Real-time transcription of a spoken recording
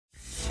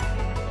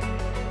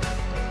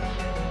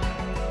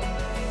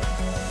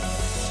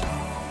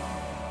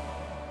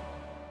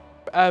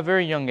At a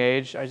very young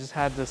age, I just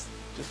had this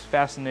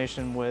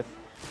fascination with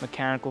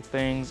mechanical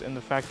things and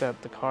the fact that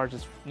the car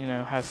just,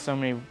 has so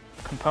many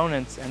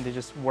components and they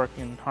just work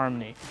in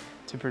harmony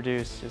to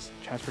produce just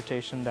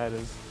transportation that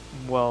is,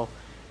 well,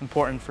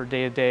 important for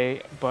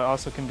day-to-day, but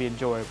also can be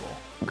enjoyable.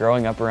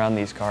 Growing up around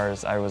these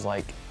cars, I was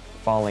like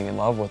falling in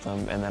love with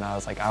them, and then I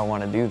was like, I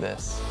want to do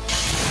this.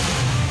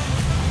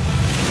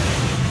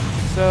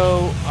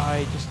 So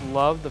I just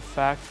love the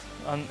fact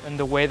and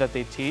the way that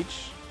they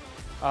teach.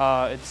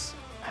 It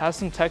has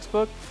some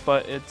textbook,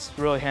 but it's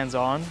really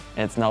hands-on.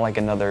 It's not like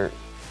another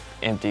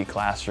empty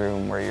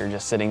classroom where you're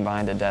just sitting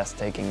behind a desk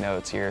taking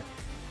notes. You're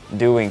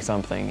doing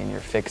something and you're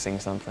fixing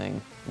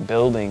something,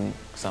 building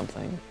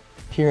something.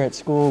 Here at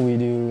school, we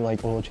do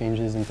like oil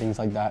changes and things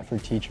like that for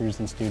teachers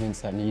and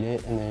students that need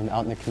it. And then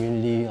out in the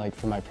community, like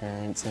for my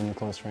parents and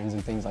close friends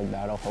and things like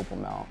that, I'll help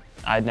them out.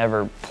 I'd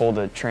never pulled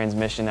a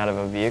transmission out of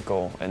a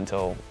vehicle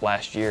until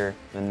last year.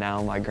 And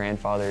now my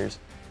grandfather's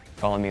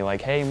calling me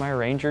like, hey, my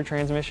Ranger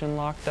transmission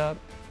locked up.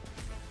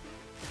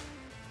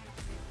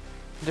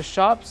 The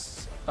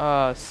shop's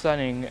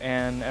setting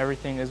and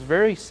everything is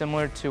very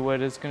similar to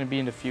what it's going to be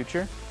in the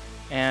future.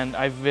 And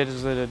I've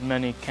visited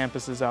many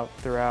campuses out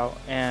throughout,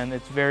 and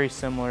it's very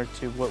similar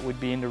to what would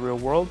be in the real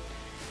world.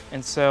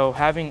 And so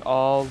having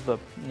all the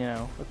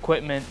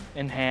equipment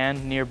in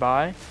hand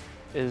nearby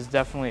is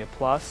definitely a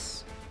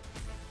plus.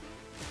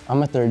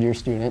 I'm a third-year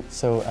student,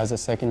 so as a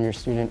second-year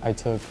student, I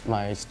took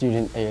my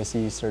student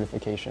ASE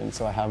certification.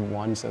 So I have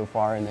one so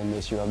far, and then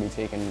this year I'll be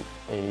taking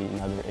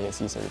another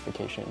ASE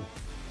certification.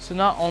 So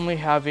not only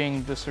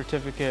having the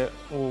certificate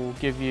will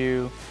give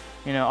you,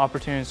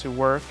 opportunities to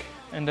work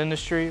in the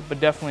industry, but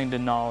definitely the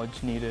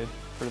knowledge needed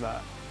for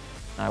that.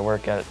 I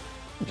work at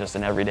just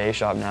an everyday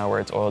shop now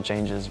where it's oil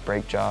changes,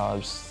 brake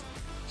jobs,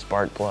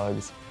 spark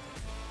plugs,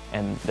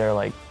 and they're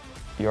like,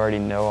 you already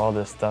know all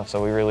this stuff,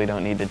 so we really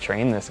don't need to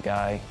train this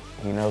guy.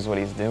 He knows what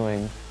he's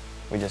doing.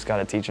 We just got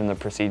to teach him the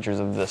procedures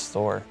of this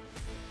store.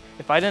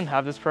 If I didn't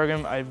have this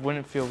program, I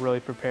wouldn't feel really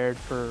prepared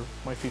for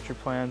my future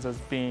plans as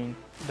being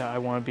that I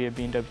want to be a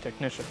B&W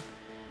technician.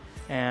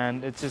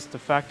 And it's just the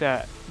fact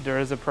that there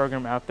is a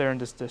program out there in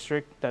this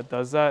district that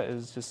does that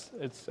is just,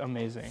 it's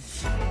amazing.